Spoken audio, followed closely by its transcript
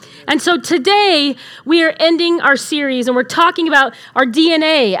And so today we are ending our series and we're talking about our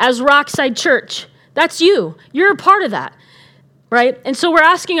DNA as Rockside Church. That's you. You're a part of that, right? And so we're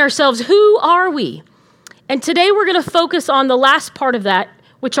asking ourselves, who are we? And today we're going to focus on the last part of that,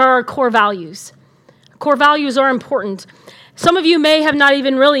 which are our core values. Core values are important. Some of you may have not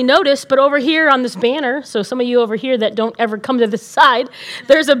even really noticed, but over here on this banner, so some of you over here that don't ever come to this side,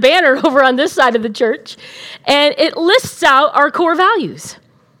 there's a banner over on this side of the church, and it lists out our core values,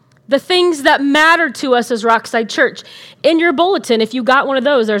 the things that matter to us as Rockside Church. In your bulletin, if you got one of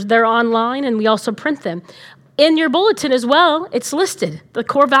those, they're online, and we also print them. In your bulletin as well, it's listed. The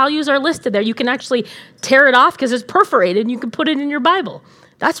core values are listed there. You can actually tear it off because it's perforated, and you can put it in your Bible.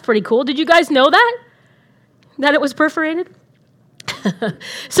 That's pretty cool. Did you guys know that? That it was perforated? So that's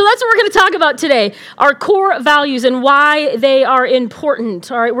what we're going to talk about today, our core values and why they are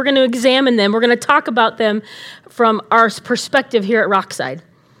important. All right, we're going to examine them. We're going to talk about them from our perspective here at Rockside.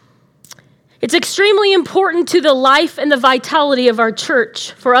 It's extremely important to the life and the vitality of our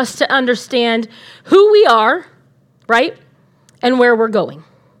church for us to understand who we are, right, and where we're going.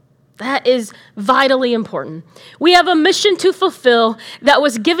 That is vitally important. We have a mission to fulfill that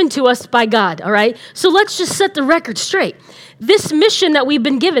was given to us by God, all right? So let's just set the record straight. This mission that we've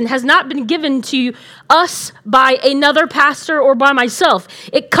been given has not been given to us by another pastor or by myself.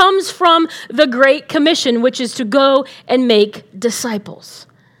 It comes from the Great Commission, which is to go and make disciples.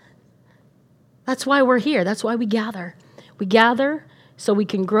 That's why we're here. That's why we gather. We gather so we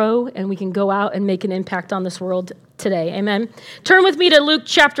can grow and we can go out and make an impact on this world today. Amen. Turn with me to Luke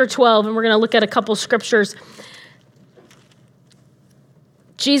chapter 12, and we're going to look at a couple scriptures.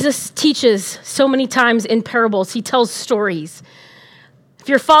 Jesus teaches so many times in parables. He tells stories. If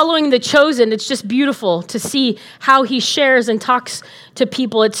you're following The Chosen, it's just beautiful to see how he shares and talks to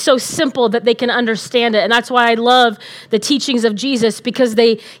people. It's so simple that they can understand it. And that's why I love the teachings of Jesus, because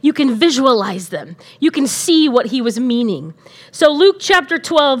you can visualize them. You can see what he was meaning. So Luke chapter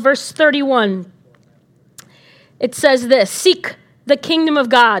 12, verse 31, it says this: "Seek the kingdom of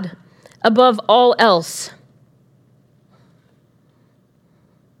God above all else."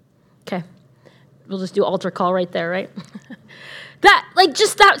 Okay, we'll just do altar call right there, right?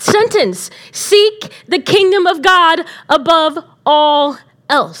 Just that sentence, seek the kingdom of God above all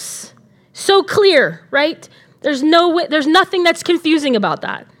else. So clear, right? There's nothing that's confusing about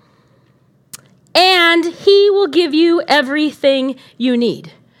that. And he will give you everything you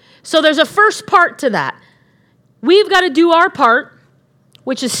need. So there's a first part to that. We've got to do our part,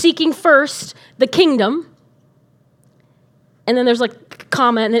 which is seeking first the kingdom. And then there's a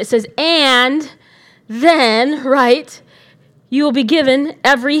comma, and it says, and then, right, you will be given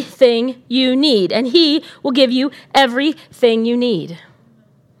everything you need, and he will give you everything you need.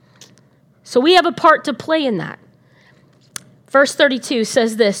 So we have a part to play in that. Verse 32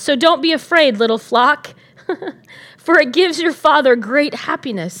 says this: "So don't be afraid, little flock, for it gives your Father great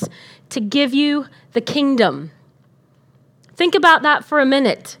happiness to give you the kingdom." Think about that for a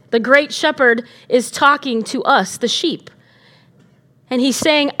minute. The great shepherd is talking to us, the sheep. And he's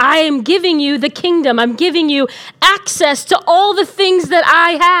saying, I am giving you the kingdom. I'm giving you access to all the things that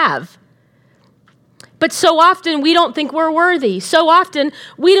I have. But so often we don't think we're worthy. So often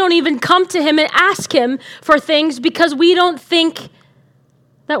we don't even come to him and ask him for things because we don't think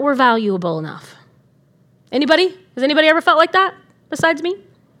that we're valuable enough. Anybody? Has anybody ever felt like that besides me?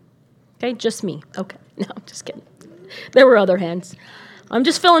 Okay, just me. Okay, no, just kidding. There were other hands. I'm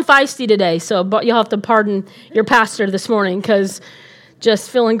just feeling feisty today, so you'll have to pardon your pastor this morning, because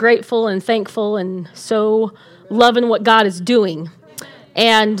just feeling grateful and thankful and so loving what God is doing.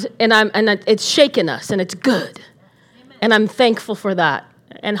 And it's shaken us, and it's good. And I'm thankful for that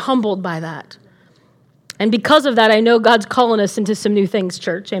and humbled by that. And because of that, I know God's calling us into some new things,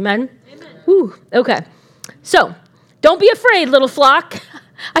 church. Amen? Amen. Woo. Okay. So, don't be afraid, little flock.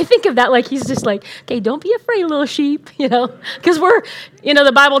 I think of that like he's just like, okay, don't be afraid, little sheep, because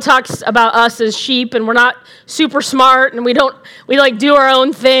the Bible talks about us as sheep, and we're not super smart, and we do our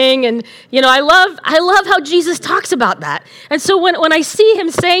own thing. And, I love how Jesus talks about that. And so when I see him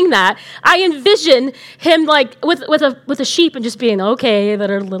saying that, I envision him like with a sheep and just being, okay,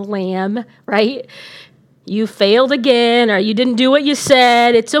 that are little lamb, right? You failed again, or you didn't do what you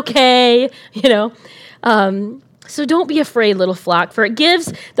said. It's okay, So don't be afraid, little flock, for it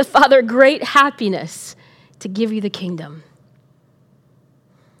gives the Father great happiness to give you the kingdom.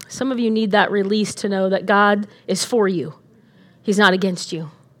 Some of you need that release to know that God is for you. He's not against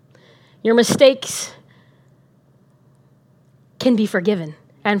you. Your mistakes can be forgiven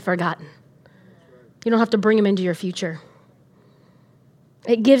and forgotten. You don't have to bring them into your future.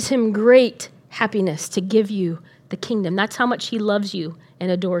 It gives him great happiness to give you the kingdom. That's how much he loves you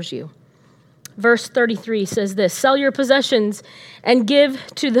and adores you. Verse 33 says this, sell your possessions and give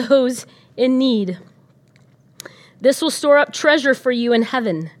to those in need. This will store up treasure for you in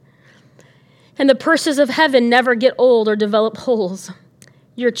heaven. And the purses of heaven never get old or develop holes.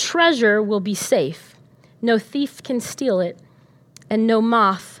 Your treasure will be safe. No thief can steal it, and no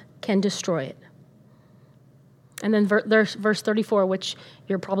moth can destroy it. And then verse 34, which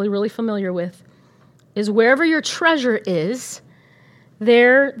you're probably really familiar with, is wherever your treasure is,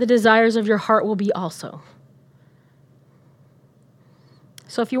 there the desires of your heart will be also.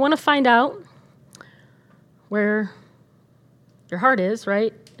 So if you want to find out where your heart is,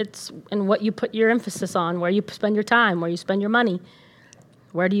 right? It's in what you put your emphasis on, where you spend your time, where you spend your money.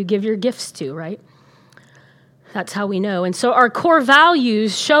 Where do you give your gifts to, right? That's how we know. And so our core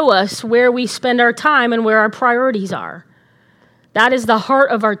values show us where we spend our time and where our priorities are. That is the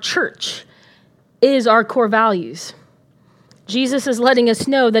heart of our church, is our core values. Jesus is letting us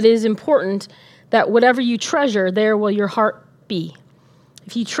know that it is important that whatever you treasure, there will your heart be.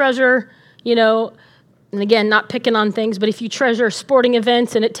 If you treasure, and again, not picking on things, but if you treasure sporting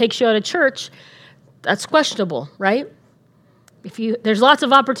events and it takes you out of church, that's questionable, right? There's lots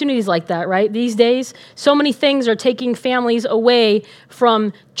of opportunities like that, right? These days, so many things are taking families away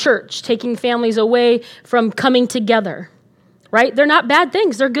from church, taking families away from coming together, right? They're not bad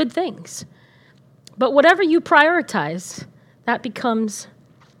things, they're good things. But whatever you prioritize, that becomes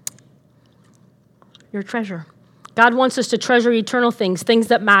your treasure. God wants us to treasure eternal things, things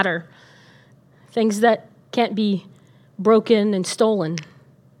that matter, things that can't be broken and stolen,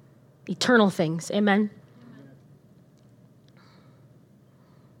 eternal things, amen?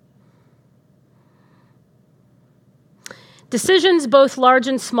 Decisions, both large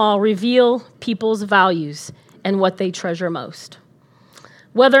and small, reveal people's values and what they treasure most.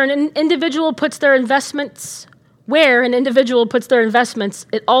 Where an individual puts their investments,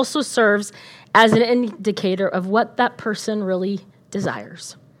 it also serves as an indicator of what that person really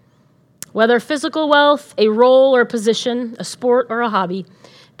desires. Whether physical wealth, a role or position, a sport or a hobby,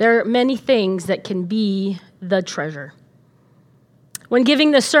 there are many things that can be the treasure. When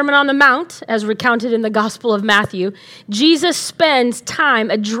giving the Sermon on the Mount, as recounted in the Gospel of Matthew, Jesus spends time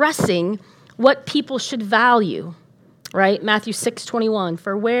addressing what people should value, right? Matthew 6:21,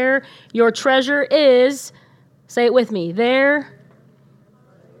 for where your treasure is, say it with me,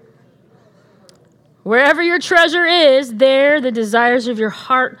 wherever your treasure is, there the desires of your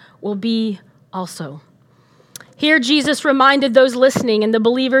heart will be also. Here Jesus reminded those listening and the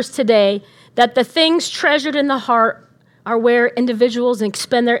believers today that the things treasured in the heart are where individuals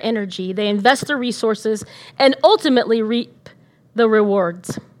expend their energy, they invest their resources, and ultimately reap the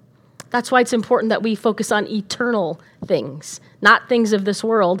rewards. That's why it's important that we focus on eternal things, not things of this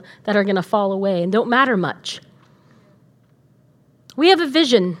world that are going to fall away and don't matter much. We have a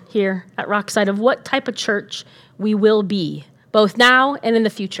vision here at Rockside of what type of church we will be, both now and in the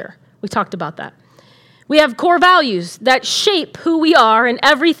future. We talked about that. We have core values that shape who we are and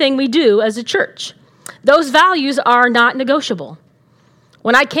everything we do as a church. Those values are not negotiable.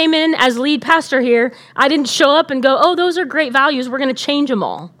 When I came in as lead pastor here, I didn't show up and go, oh, those are great values, we're going to change them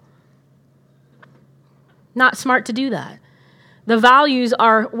all. Not smart to do that. The values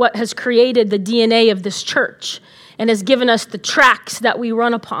are what has created the DNA of this church and has given us the tracks that we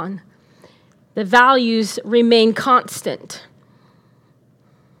run upon. The values remain constant.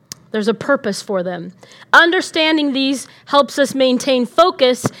 There's a purpose for them. Understanding these helps us maintain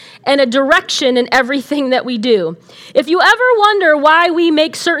focus and a direction in everything that we do. If you ever wonder why we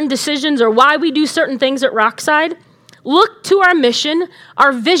make certain decisions or why we do certain things at Rockside, look to our mission,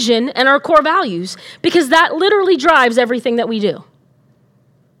 our vision, and our core values, because that literally drives everything that we do.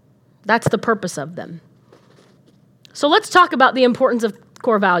 That's the purpose of them. So let's talk about the importance of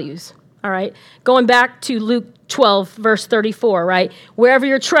core values, all right? Going back to Luke 12, verse 34, right? Wherever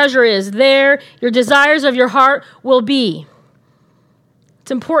your treasure is, there your desires of your heart will be.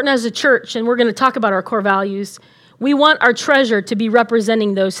 It's important as a church, and we're going to talk about our core values. We want our treasure to be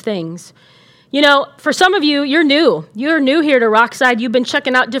representing those things. For some of you, you're new. You're new here to Rockside. You've been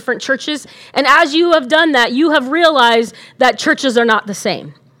checking out different churches, and as you have done that, you have realized that churches are not the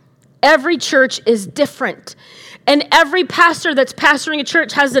same. Every church is different. And every pastor that's pastoring a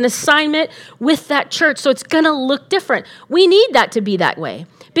church has an assignment with that church, so it's going to look different. We need that to be that way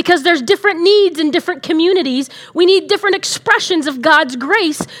because there's different needs in different communities. We need different expressions of God's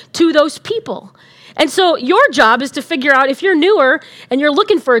grace to those people. And so your job is to figure out, if you're newer and you're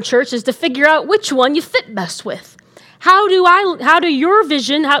looking for a church, is to figure out which one you fit best with. How do your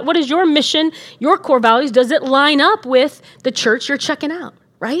vision, what is your mission, your core values, does it line up with the church you're checking out,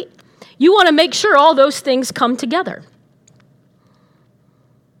 right? You want to make sure all those things come together.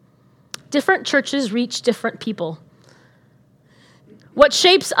 different churches reach different people. What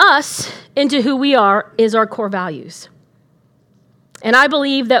shapes us into who we are is our core values. And I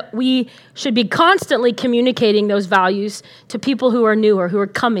believe that we should be constantly communicating those values to people who are new or who are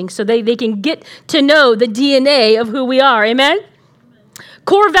coming so they can get to know the DNA of who we are. Amen?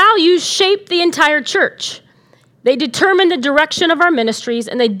 Core values shape the entire church. They determine the direction of our ministries,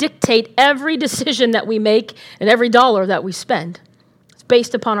 and they dictate every decision that we make and every dollar that we spend. It's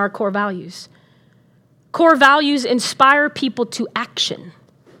based upon our core values. Core values inspire people to action.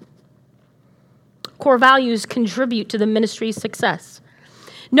 Core values contribute to the ministry's success.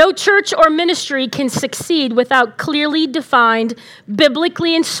 No church or ministry can succeed without clearly defined,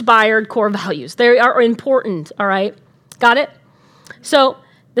 biblically inspired core values. They are important, all right? Got it? So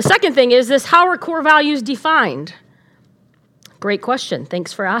the second thing is this: how are core values defined? Great question.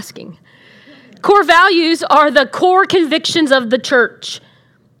 Thanks for asking. Core values are the core convictions of the church.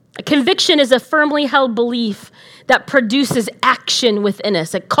 A conviction is a firmly held belief that produces action within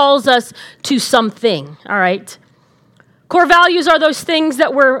us. It calls us to something, all right? Core values are those things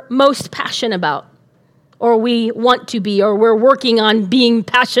that we're most passionate about, or we want to be, or we're working on being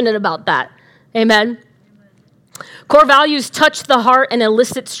passionate about that. Amen? Core values touch the heart and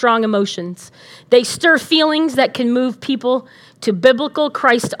elicit strong emotions. They stir feelings that can move people to biblical,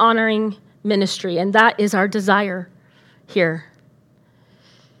 Christ-honoring ministry, and that is our desire here.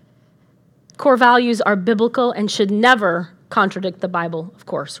 Core values are biblical and should never contradict the Bible, of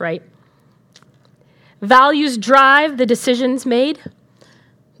course, right? Values drive the decisions made,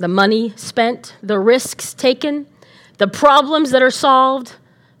 the money spent, the risks taken, the problems that are solved,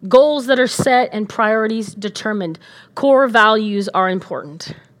 goals that are set, and priorities determined. Core values are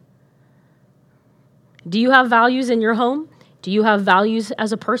important. Do you have values in your home? Do you have values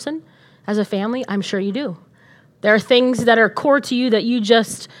as a person, as a family? I'm sure you do. There are things that are core to you that you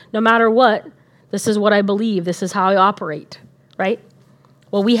just, no matter what, this is what I believe, this is how I operate, right?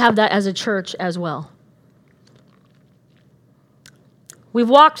 Well, we have that as a church as well. We've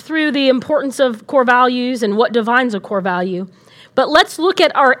walked through the importance of core values and what defines a core value, but let's look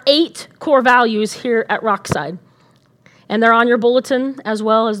at our 8 core values here at Rockside. And they're on your bulletin as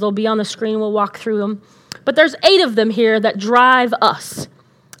well as they'll be on the screen. We'll walk through them. But there's 8 of them here that drive us.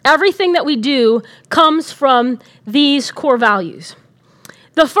 Everything that we do comes from these core values.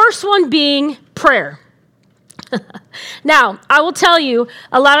 The first one being prayer. Now, I will tell you,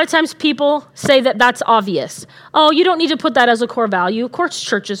 a lot of times people say that that's obvious. Oh, you don't need to put that as a core value. Of course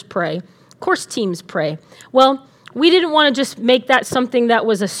churches pray. Of course teams pray. Well, we didn't want to just make that something that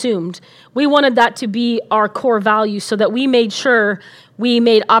was assumed. We wanted that to be our core value so that we made sure we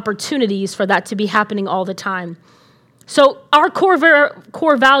made opportunities for that to be happening all the time. So our core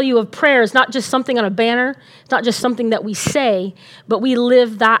value of prayer is not just something on a banner. It's not just something that we say, but we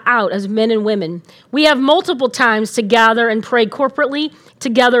live that out as men and women. We have multiple times to gather and pray corporately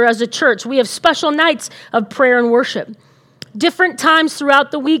together as a church. We have special nights of prayer and worship. Different times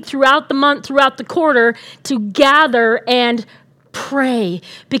throughout the week, throughout the month, throughout the quarter to gather and pray.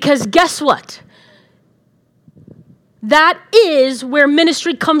 Because guess what? That is where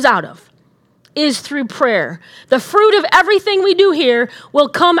ministry comes out of. Is through prayer. The fruit of everything we do here will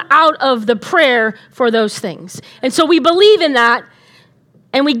come out of the prayer for those things. And so we believe in that,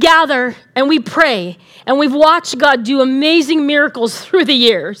 and we gather, and we pray, and we've watched God do amazing miracles through the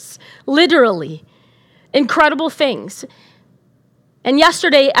years, literally. Incredible things. And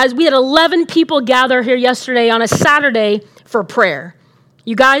yesterday, as we had 11 people gather here yesterday on a Saturday for prayer.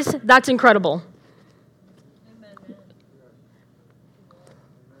 You guys, that's incredible.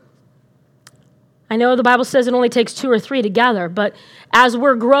 I know the Bible says it only takes 2 or 3 to gather, but as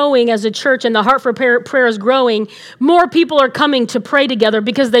we're growing as a church and the heart for prayer is growing, more people are coming to pray together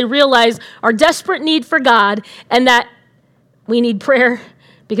because they realize our desperate need for God and that we need prayer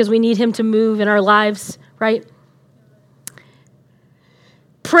because we need Him to move in our lives, right?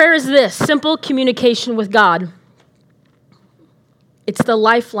 Prayer is this, simple communication with God. It's the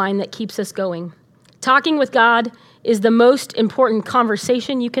lifeline that keeps us going. Talking with God is the most important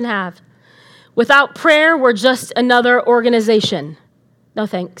conversation you can have. Without prayer, we're just another organization. No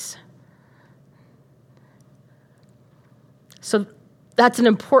thanks. So that's an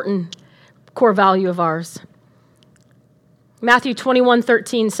important core value of ours. Matthew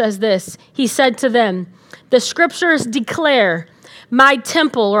 21:13 says this. He said to them, "The scriptures declare, my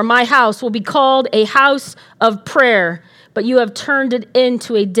temple or my house will be called a house of prayer, but you have turned it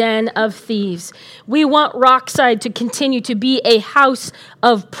into a den of thieves." We want Rockside to continue to be a house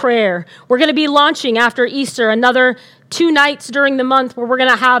of prayer. We're going to be launching after Easter another 2 nights during the month where we're going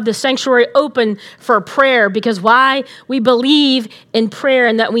to have the sanctuary open for prayer. Because why? We believe in prayer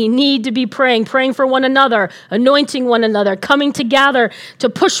and that we need to be praying for one another, anointing one another, coming together to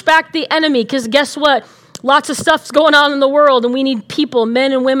push back the enemy. Because guess what? Lots of stuff's going on in the world, and we need people,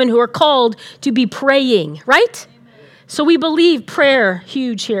 men and women, who are called to be praying, right? Amen. So we believe prayer,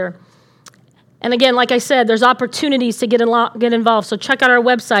 huge here. And again, like I said, there's opportunities to get involved. So check out our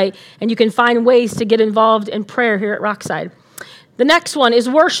website, and you can find ways to get involved in prayer here at Rockside. The next one is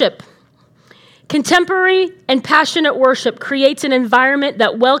worship. Contemporary and passionate worship creates an environment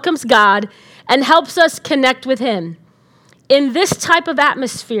that welcomes God and helps us connect with Him. In this type of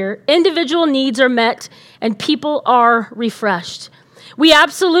atmosphere, individual needs are met and people are refreshed. We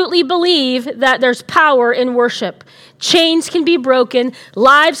absolutely believe that there's power in worship. Chains can be broken,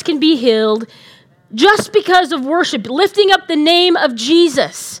 lives can be healed, just because of worship. Lifting up the name of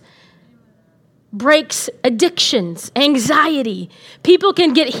Jesus breaks addictions, anxiety. People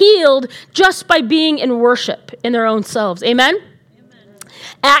can get healed just by being in worship in their own selves. Amen?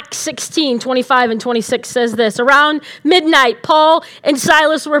 Acts 16, 25 and 26 says this. Around midnight, Paul and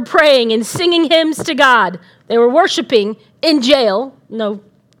Silas were praying and singing hymns to God. They were worshiping in jail. No,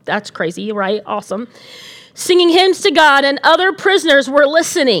 that's crazy, right? Awesome. Singing hymns to God, and other prisoners were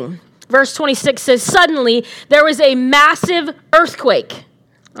listening. Verse 26 says, suddenly there was a massive earthquake.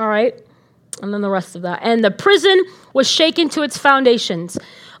 All right. And then the rest of that. And the prison was shaken to its foundations.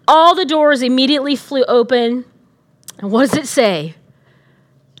 All the doors immediately flew open. And what does it say?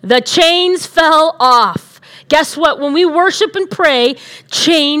 The chains fell off. Guess what? When we worship and pray,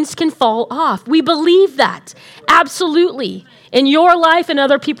 chains can fall off. We believe that. Absolutely. In your life and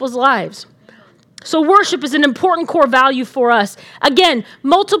other people's lives. So worship is an important core value for us. Again,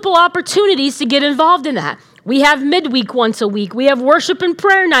 multiple opportunities to get involved in that. We have midweek once a week. We have worship and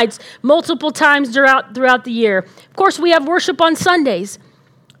prayer nights multiple times throughout the year. Of course, we have worship on Sundays.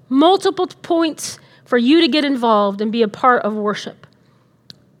 Multiple points for you to get involved and be a part of worship.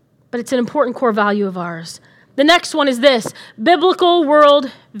 But it's an important core value of ours. The next one is this, biblical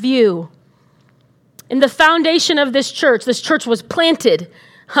world view. In the foundation of this church was planted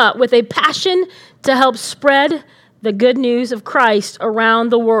with a passion to help spread the good news of Christ around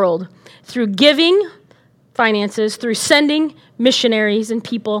the world through giving finances, through sending missionaries and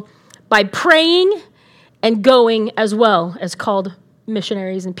people, by praying and going as well as called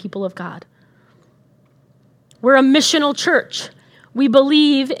missionaries and people of God. We're a missional church. We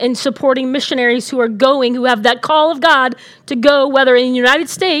believe in supporting missionaries who are going, who have that call of God to go, whether in the United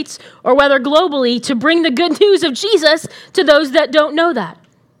States or whether globally, to bring the good news of Jesus to those that don't know that.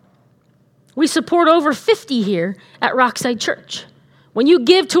 We support over 50 here at Rockside Church. When you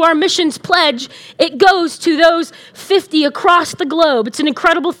give to our missions pledge, it goes to those 50 across the globe. It's an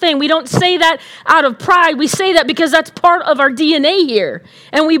incredible thing. We don't say that out of pride. We say that because that's part of our DNA here.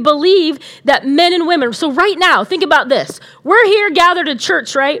 And we believe that men and women. So right now, think about this. We're here gathered at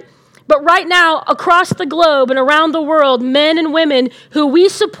church, right? But right now, across the globe and around the world, men and women who we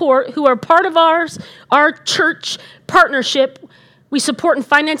support, who are part of our church partnership, we support in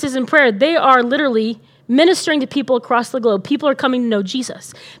finances and prayer. They are literally ministering to people across the globe. People are coming to know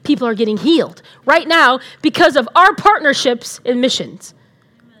Jesus. People are getting healed right now because of our partnerships in missions.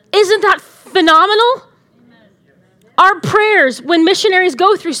 Amen. Isn't that phenomenal? Amen. Our prayers, when missionaries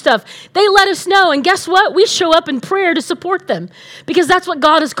go through stuff, they let us know. And guess what? We show up in prayer to support them because that's what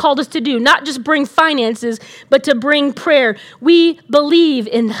God has called us to do. Not just bring finances, but to bring prayer. We believe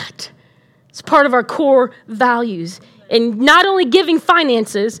in that. It's part of our core values. And not only giving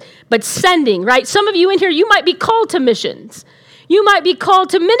finances, but sending, right? Some of you in here, you might be called to missions. You might be called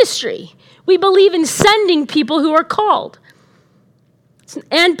to ministry. We believe in sending people who are called.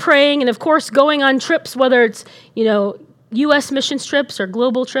 And praying, and of course, going on trips, whether it's, U.S. missions trips or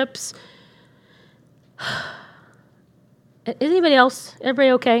global trips. Anybody else?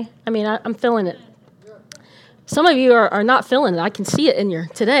 Everybody okay? I mean, I'm feeling it. Some of you are not feeling it. I can see it in you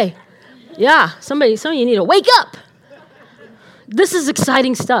today. Yeah, some of you need to wake up. This is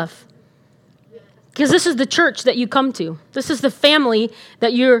exciting stuff because this is the church that you come to. This is the family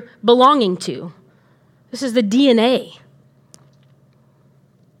that you're belonging to. This is the DNA.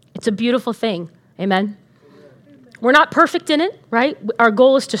 It's a beautiful thing. Amen. We're not perfect in it, right? Our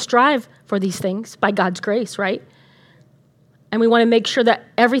goal is to strive for these things by God's grace, right? And we want to make sure that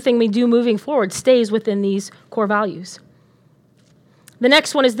everything we do moving forward stays within these core values. The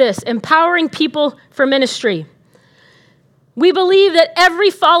next one is this, empowering people for ministry. We believe that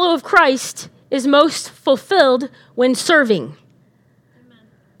every follower of Christ is most fulfilled when serving. Amen.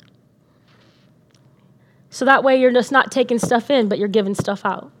 So that way you're just not taking stuff in, but you're giving stuff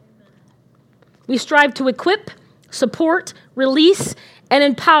out. Amen. We strive to equip, support, release, and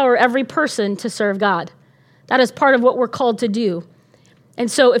empower every person to serve God. That is part of what we're called to do. And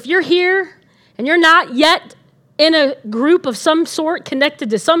so if you're here and you're not yet in a group of some sort connected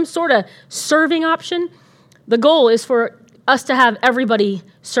to some sort of serving option, the goal is for us to have everybody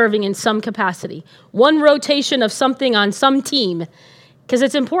serving in some capacity. One rotation of something on some team, because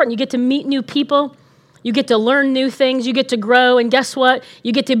it's important. You get to meet new people. You get to learn new things. You get to grow. And guess what?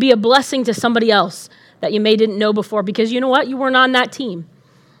 You get to be a blessing to somebody else that you may didn't know before, because you know what? You weren't on that team.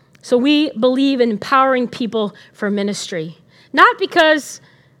 So we believe in empowering people for ministry. Not because,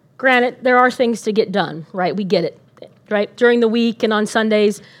 granted, there are things to get done, right? We get it, right? During the week and on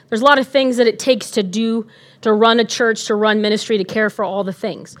Sundays, there's a lot of things that it takes to do, to run a church, to run ministry, to care for all the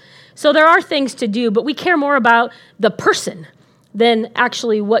things. So there are things to do, but we care more about the person than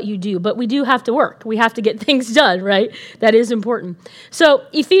actually what you do. But we do have to work. We have to get things done, right? That is important. So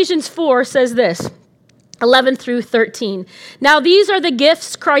Ephesians 4 says this, 11 through 13. Now these are the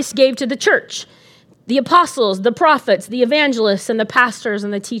gifts Christ gave to the church: the apostles, the prophets, the evangelists, and the pastors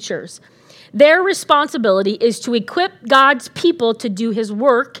and the teachers. Their responsibility is to equip God's people to do his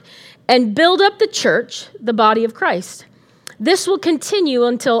work and build up the church, the body of Christ. This will continue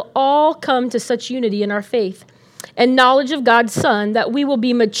until all come to such unity in our faith and knowledge of God's Son that we will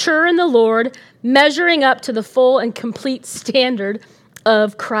be mature in the Lord, measuring up to the full and complete standard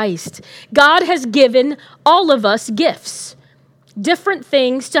of Christ. God has given all of us gifts, different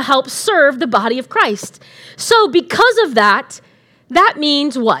things to help serve the body of Christ. So because of that, that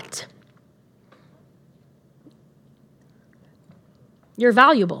means what? You're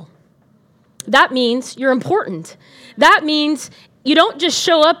valuable. That means you're important. That means you don't just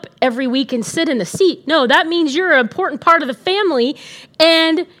show up every week and sit in a seat. No, that means you're an important part of the family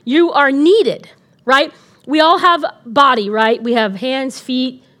and you are needed, right? We all have body, right? We have hands,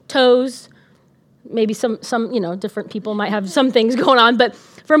 feet, toes. Maybe some different people might have some things going on, but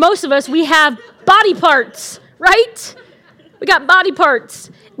for most of us, we have body parts, right? We got body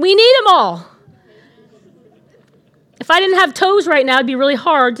parts. We need them all. If I didn't have toes right now, it'd be really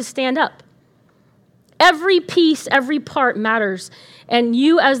hard to stand up. Every piece, every part matters. And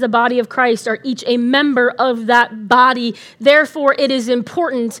you as the body of Christ are each a member of that body. Therefore, it is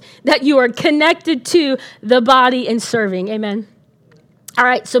important that you are connected to the body and serving. Amen. All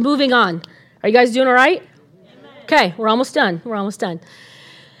right, so moving on. Are you guys doing all right? Okay, we're almost done.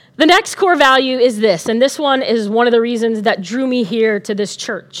 The next core value is this, and this one is one of the reasons that drew me here to this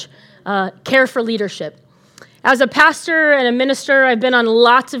church, care for leadership. As a pastor and a minister, I've been on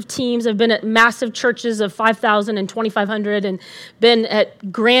lots of teams. I've been at massive churches of 5,000 and 2,500 and been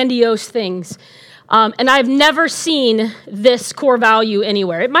at grandiose things. And I've never seen this core value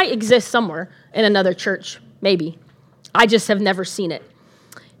anywhere. It might exist somewhere in another church, maybe. I just have never seen it.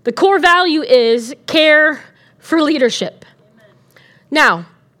 The core value is care for leadership. Now,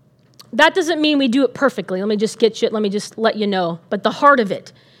 that doesn't mean we do it perfectly. Let me just let you know. But the heart of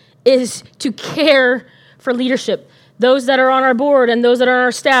it is to care for leadership, those that are on our board and those that are on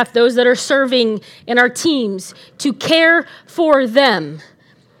our staff, those that are serving in our teams, to care for them.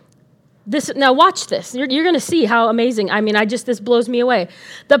 Now watch this. You're going to see how amazing. This blows me away.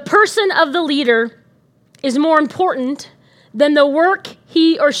 The person of the leader is more important than the work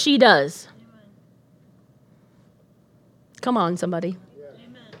he or she does. Come on, somebody.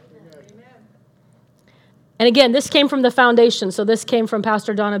 And again, this came from the foundation. So this came from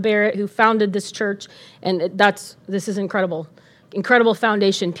Pastor Donna Barrett, who founded this church. And this is incredible. Incredible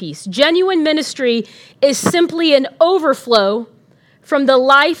foundation piece. Genuine ministry is simply an overflow from the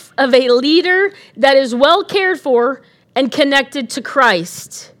life of a leader that is well cared for and connected to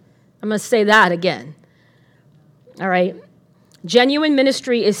Christ. I'm going to say that again. All right. Genuine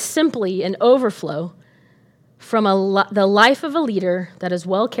ministry is simply an overflow from the life of a leader that is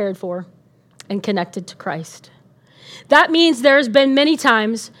well cared for and connected to Christ. That means there's been many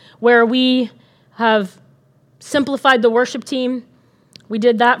times where we have simplified the worship team. We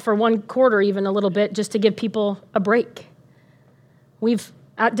did that for one quarter, even a little bit, just to give people a break.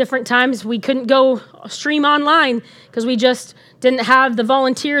 At different times, we couldn't go stream online because we just didn't have the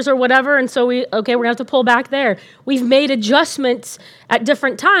volunteers or whatever, and so we're going to have to pull back there. We've made adjustments at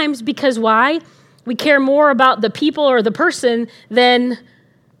different times because why? We care more about the people or the person than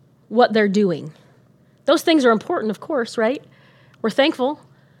what they're doing. Those things are important, of course, right? We're thankful,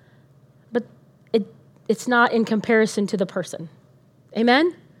 but it's not in comparison to the person.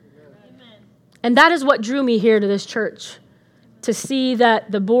 Amen? Amen. And that is what drew me here to this church, to see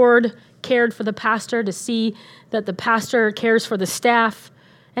that the board cared for the pastor, to see that the pastor cares for the staff.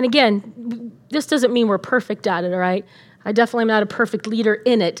 And again, this doesn't mean we're perfect at it, all right? I definitely am not a perfect leader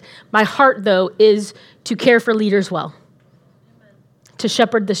in it. My heart, though, is to care for leaders well, to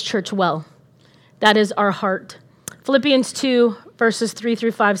shepherd this church well. That is our heart. Philippians 2, verses 3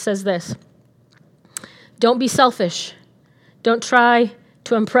 through 5 says this. Don't be selfish. Don't try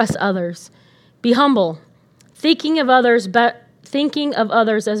to impress others. Be humble, thinking of others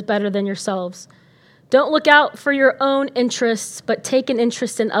as better than yourselves. Don't look out for your own interests, but take an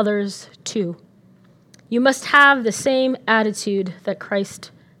interest in others too. You must have the same attitude that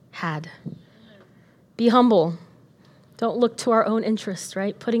Christ had. Be humble. Don't look to our own interests,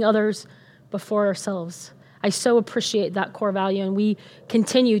 right? Putting others before ourselves. I so appreciate that core value, and we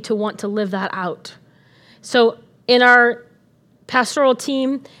continue to want to live that out. So in our pastoral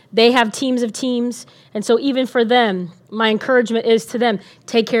team, they have teams of teams, and so even for them, my encouragement is to them,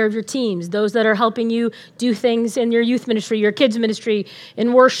 take care of your teams, those that are helping you do things in your youth ministry, your kids ministry,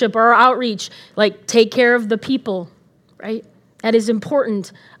 in worship or outreach, like take care of the people, right? That is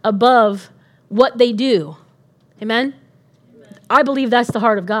important above what they do. Amen? I believe that's the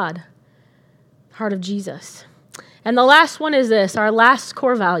heart of God, heart of Jesus. And the last one is this, our last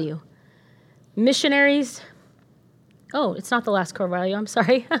core value. Missionaries. Oh, it's not the last core value. I'm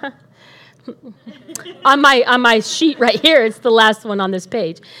sorry. on my sheet right here, it's the last one on this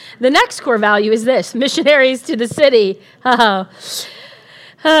page. The next core value is this: missionaries to the city.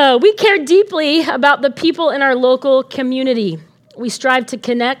 We care deeply about the people in our local community. We strive to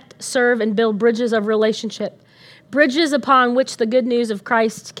connect, serve, and build bridges of relationship, bridges upon which the good news of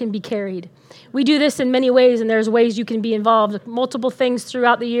Christ can be carried. We do this in many ways, and there's ways you can be involved. Multiple things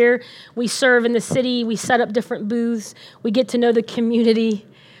throughout the year. We serve in the city. We set up different booths. We get to know the community.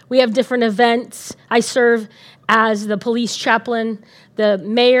 We have different events. I serve as the police chaplain. The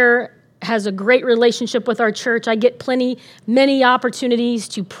mayor has a great relationship with our church. I get many opportunities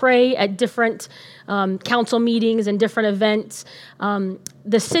to pray at different council meetings and different events.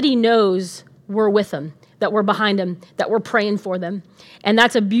 The city knows we're with them, that we're behind them, that we're praying for them. And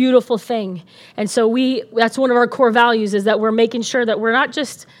that's a beautiful thing. And so that's one of our core values, is that we're making sure that we're not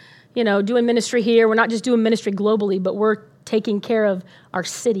just, doing ministry here. We're not just doing ministry globally, but we're taking care of our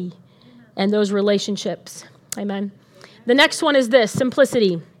city and those relationships. Amen. The next one is this,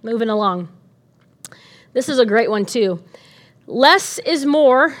 simplicity. Moving along. This is a great one too. Less is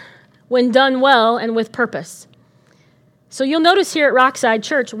more when done well and with purpose. So you'll notice here at Rockside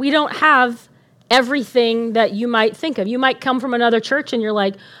Church, we don't have everything that you might think of. You might come from another church and you're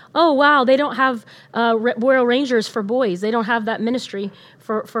like, oh, wow, they don't have Royal Rangers for boys. They don't have that ministry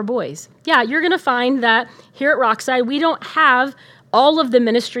for boys. Yeah, you're going to find that here at Rockside, we don't have all of the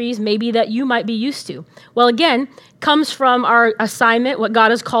ministries maybe that you might be used to. Well, again, comes from our assignment, what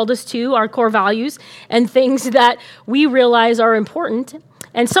God has called us to, our core values, and things that we realize are important.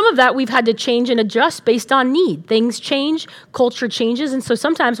 And some of that we've had to change and adjust based on need. Things change, culture changes, and so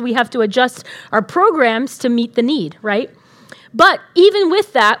sometimes we have to adjust our programs to meet the need, right? But even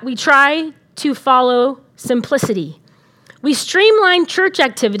with that, we try to follow simplicity. We streamline church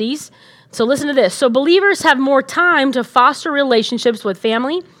activities. So listen to this. So believers have more time to foster relationships with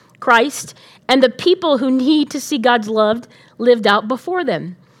family, Christ, and the people who need to see God's love lived out before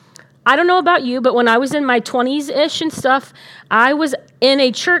them. I don't know about you, but when I was in my 20s-ish and stuff, I was in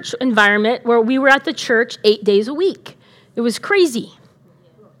a church environment where we were at the church 8 days a week. It was crazy.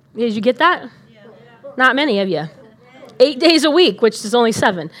 Did you get that? Not many of you. 8 days a week, which is only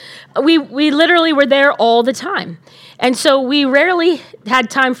 7. We literally were there all the time. And so we rarely had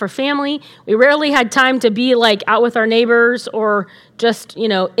time for family. We rarely had time to be like out with our neighbors or just,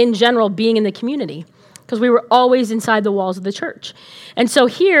 in general, being in the community, because we were always inside the walls of the church. And so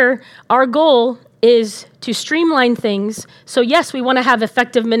here, our goal is to streamline things. So yes, we want to have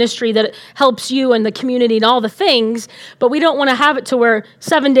effective ministry that helps you and the community and all the things, but we don't want to have it to where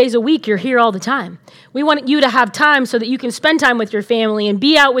 7 days a week you're here all the time. We want you to have time so that you can spend time with your family and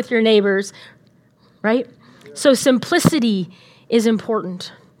be out with your neighbors, right? So simplicity is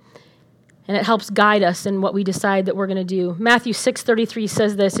important, and it helps guide us in what we decide that we're going to do. Matthew 6:33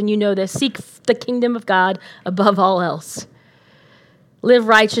 says this, and you know this: seek the kingdom of God above all else. Live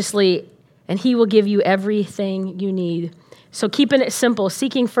righteously, and he will give you everything you need. So keeping it simple,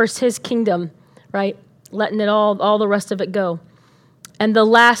 seeking first his kingdom, right? Letting it all the rest of it go. And the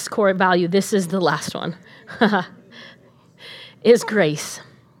last core value, this is the last one, is grace.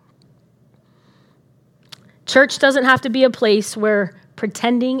 Church doesn't have to be a place where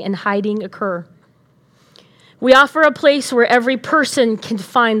pretending and hiding occur. We offer a place where every person can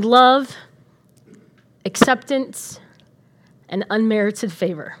find love, acceptance, and unmerited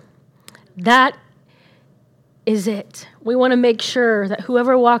favor. That is it. We want to make sure that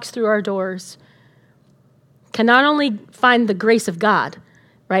whoever walks through our doors can not only find the grace of God,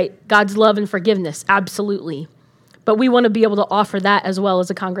 right? God's love and forgiveness, absolutely. But we want to be able to offer that as well as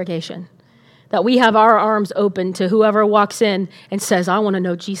a congregation. That we have our arms open to whoever walks in and says, I want to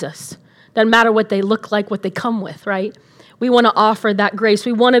know Jesus. Doesn't matter what they look like, what they come with, right? We want to offer that grace.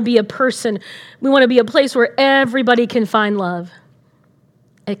 We want to be a person. We want to be a place where everybody can find love,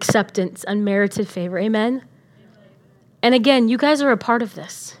 acceptance, unmerited favor. Amen? And again, you guys are a part of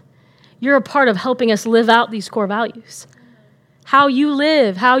this. You're a part of helping us live out these core values. How you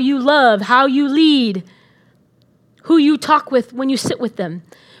live, how you love, how you lead, who you talk with when you sit with them,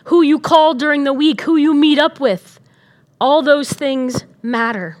 who you call during the week, who you meet up with. All those things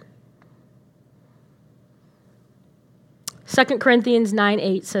matter. 2 Corinthians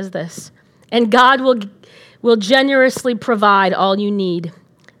 9:8 says this, and God will generously provide all you need.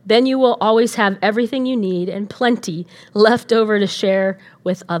 Then you will always have everything you need and plenty left over to share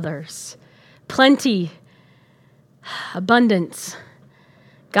with others. Plenty, abundance.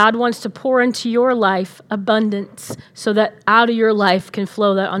 God wants to pour into your life abundance so that out of your life can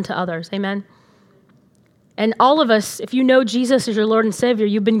flow that onto others. Amen? And all of us, if you know Jesus as your Lord and Savior,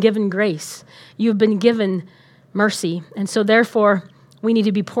 you've been given grace. You've been given mercy. And so therefore, we need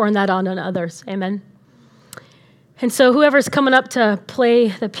to be pouring that on others. Amen? And so whoever's coming up to play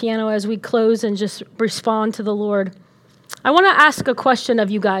the piano as we close and just respond to the Lord, I want to ask a question of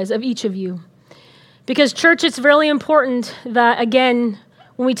you guys, of each of you. Because church, it's really important that, again,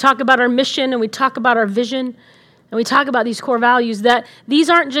 when we talk about our mission and we talk about our vision and we talk about these core values, that these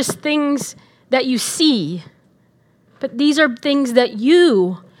aren't just things that you see, but these are things that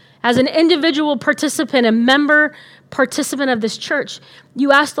you, as an individual participant, a member participant of this church,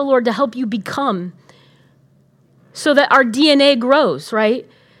 you ask the Lord to help you become so that our DNA grows, right?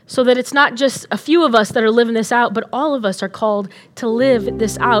 So that it's not just a few of us that are living this out, but all of us are called to live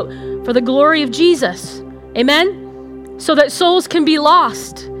this out for the glory of Jesus. Amen? So that souls can be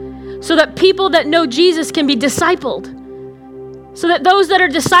lost. So that people that know Jesus can be discipled. So that those that are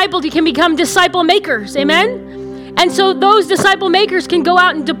discipled can become disciple makers. Amen? And so those disciple makers can go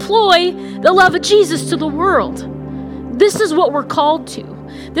out and deploy the love of Jesus to the world. This is what we're called to.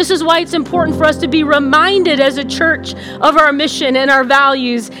 This is why it's important for us to be reminded as a church of our mission and our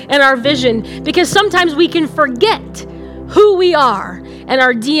values and our vision, because sometimes we can forget who we are and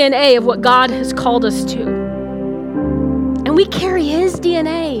our DNA of what God has called us to. And we carry His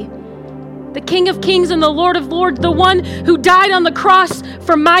DNA, the King of Kings and the Lord of Lords, the one who died on the cross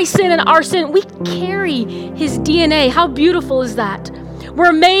for my sin and our sin. We carry His DNA. How beautiful is that?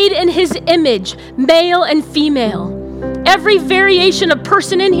 We're made in His image, male and female. Every variation of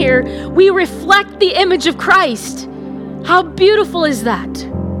person in here, we reflect the image of Christ. How beautiful is that?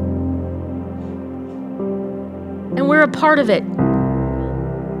 And we're a part of it.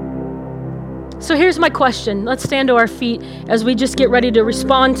 So here's my question. Let's stand to our feet as we just get ready to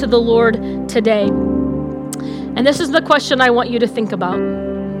respond to the Lord today. And this is the question I want you to think about.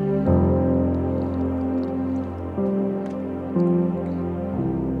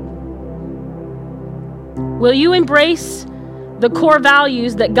 Will you embrace the core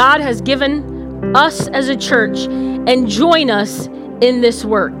values that God has given us as a church and join us in this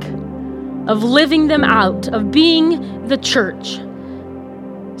work of living them out, of being the church?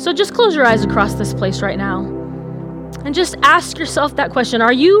 So just close your eyes across this place right now and just ask yourself that question.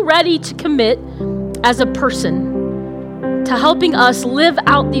 Are you ready to commit as a person to helping us live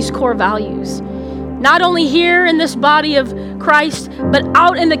out these core values? Not only here in this body of Christ, but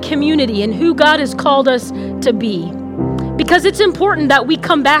out in the community and who God has called us to be. Because it's important that we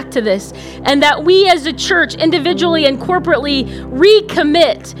come back to this and that we as a church, individually and corporately,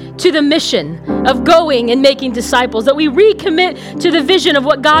 recommit to the mission of going and making disciples, that we recommit to the vision of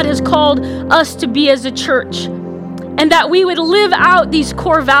what God has called us to be as a church, and that we would live out these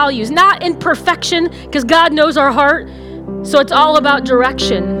core values, not in perfection, because God knows our heart, so it's all about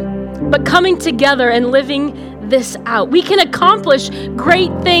direction, but coming together and living this out. We can accomplish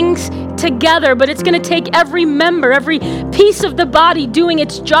great things together, but it's going to take every member, every piece of the body doing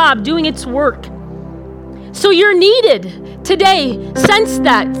its job, doing its work. So you're needed today. Sense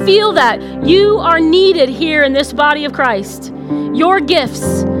that, feel that. You are needed here in this body of Christ. Your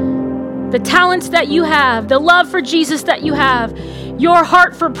gifts, the talents that you have, the love for Jesus that you have, your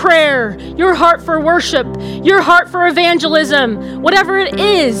heart for prayer, your heart for worship, your heart for evangelism, whatever it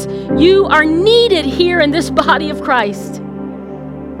is, you are needed here in this body of Christ.